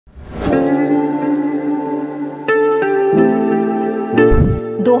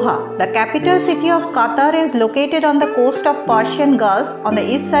Doha, the capital city of Qatar, is located on the coast of Persian Gulf on the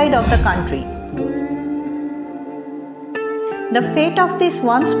east side of the country. The fate of this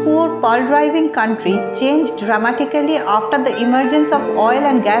once poor pearl-driving country changed dramatically after the emergence of oil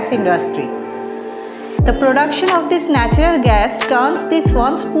and gas industry. The production of this natural gas turns this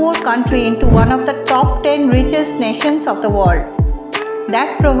once poor country into one of the top 10 richest nations of the world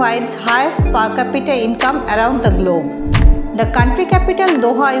that provides highest per capita income around the globe. The country capital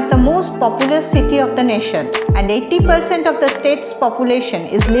Doha is the most populous city of the nation, and 80% of the state's population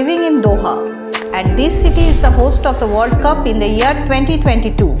is living in Doha, and this city is the host of the World Cup in the year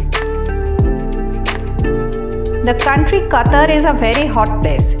 2022. The country Qatar is a very hot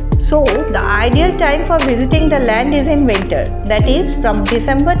place, so the ideal time for visiting the land is in winter, that is from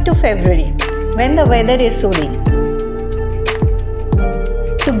December to February, when the weather is soothing.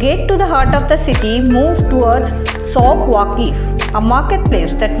 To get to the heart of the city, move towards Souk Waqif, a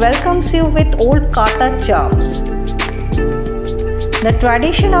marketplace that welcomes you with old Qatar charms. The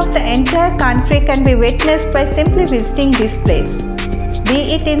tradition of the entire country can be witnessed by simply visiting this place,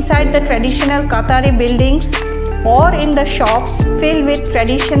 be it inside the traditional Qatari buildings or in the shops filled with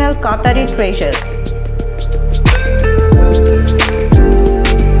traditional Qatari treasures.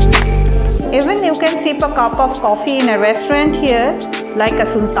 Even you can sip a cup of coffee in a restaurant here like a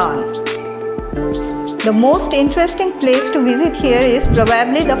sultan. The most interesting place to visit here is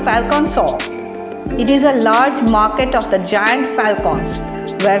probably the Falcon Souk. It is a large market of the giant falcons,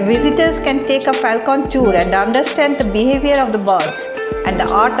 where visitors can take a falcon tour and understand the behavior of the birds and the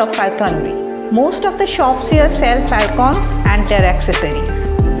art of falconry. Most of the shops here sell falcons and their accessories.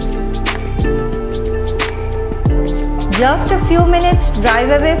 Just a few minutes drive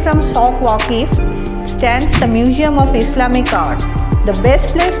away from Souk Waqif stands the Museum of Islamic Art, the best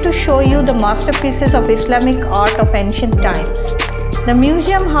place to show you the masterpieces of Islamic art of ancient times. The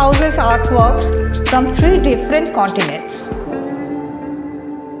museum houses artworks from 3 different continents.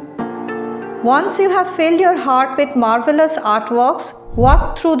 Once you have filled your heart with marvelous artworks,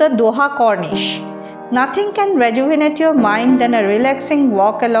 walk through the Doha Corniche. Nothing can rejuvenate your mind than a relaxing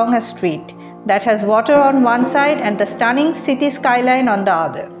walk along a street that has water on one side and the stunning city skyline on the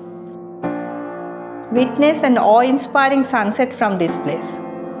other. Witness an awe-inspiring sunset from this place.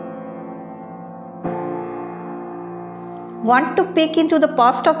 Want to peek into the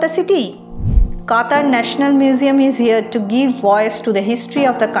past of the city? Qatar National Museum is here to give voice to the history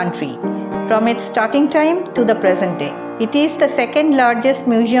of the country, from its starting time to the present day. It is the second largest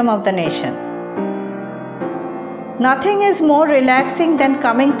museum of the nation. Nothing is more relaxing than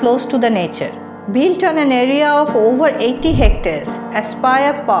coming close to the nature. Built on an area of over 80 hectares,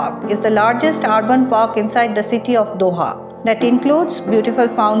 Aspire Park is the largest urban park inside the city of Doha that includes beautiful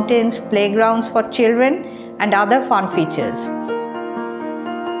fountains, playgrounds for children, and other fun features.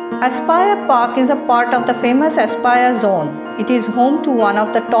 Aspire Park is a part of the famous Aspire Zone. It is home to one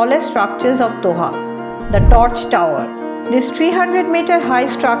of the tallest structures of Doha, the Torch Tower. This 300-meter high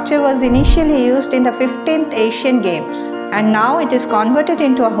structure was initially used in the 15th Asian Games, and now it is converted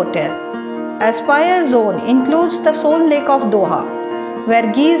into a hotel. Aspire Zone includes the Soul Lake of Doha,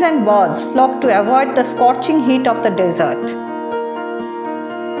 where geese and birds flock to avoid the scorching heat of the desert.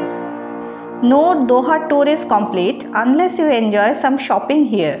 No Doha tour is complete unless you enjoy some shopping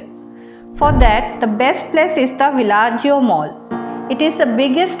here. For that, the best place is the Villaggio Mall. It is the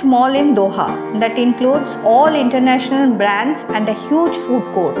biggest mall in Doha that includes all international brands and a huge food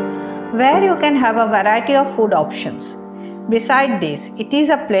court, where you can have a variety of food options. Beside this, it is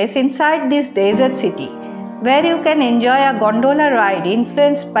a place inside this desert city where you can enjoy a gondola ride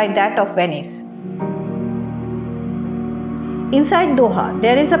influenced by that of Venice. Inside Doha,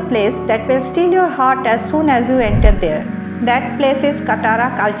 there is a place that will steal your heart as soon as you enter there. That place is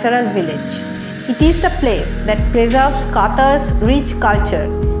Qatar Cultural Village. It is the place that preserves Qatar's rich culture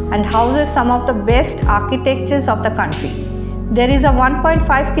and houses some of the best architectures of the country. There is a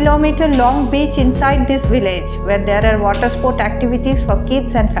 1.5 kilometer long beach inside this village where there are water sport activities for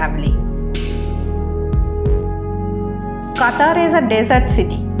kids and family. Qatar is a desert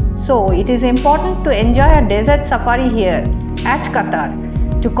city, so it is important to enjoy a desert safari here at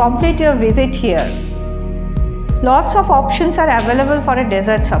Qatar to complete your visit here. Lots of options are available for a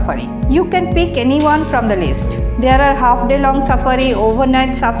desert safari. You can pick any one from the list. There are half-day long safari,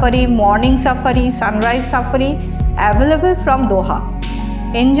 overnight safari, morning safari, sunrise safari available from Doha.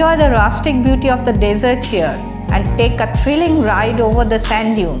 Enjoy the rustic beauty of the desert here and take a thrilling ride over the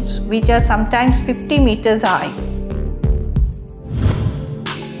sand dunes, which are sometimes 50 meters high.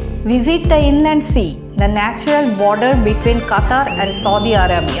 Visit the inland sea, the natural border between Qatar and Saudi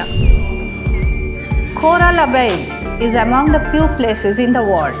Arabia. Coral Abide is among the few places in the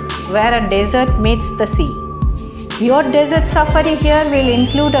world where a desert meets the sea. Your desert safari here will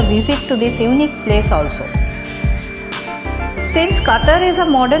include a visit to this unique place also. Since Qatar is a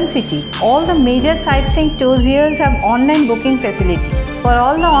modern city, all the major sightseeing tours here have online booking facility. For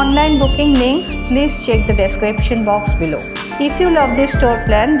all the online booking links, please check the description box below. If you love this tour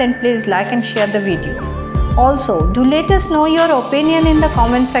plan, then please like and share the video. Also, do let us know your opinion in the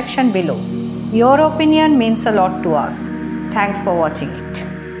comment section below. Your opinion means a lot to us. Thanks for watching it.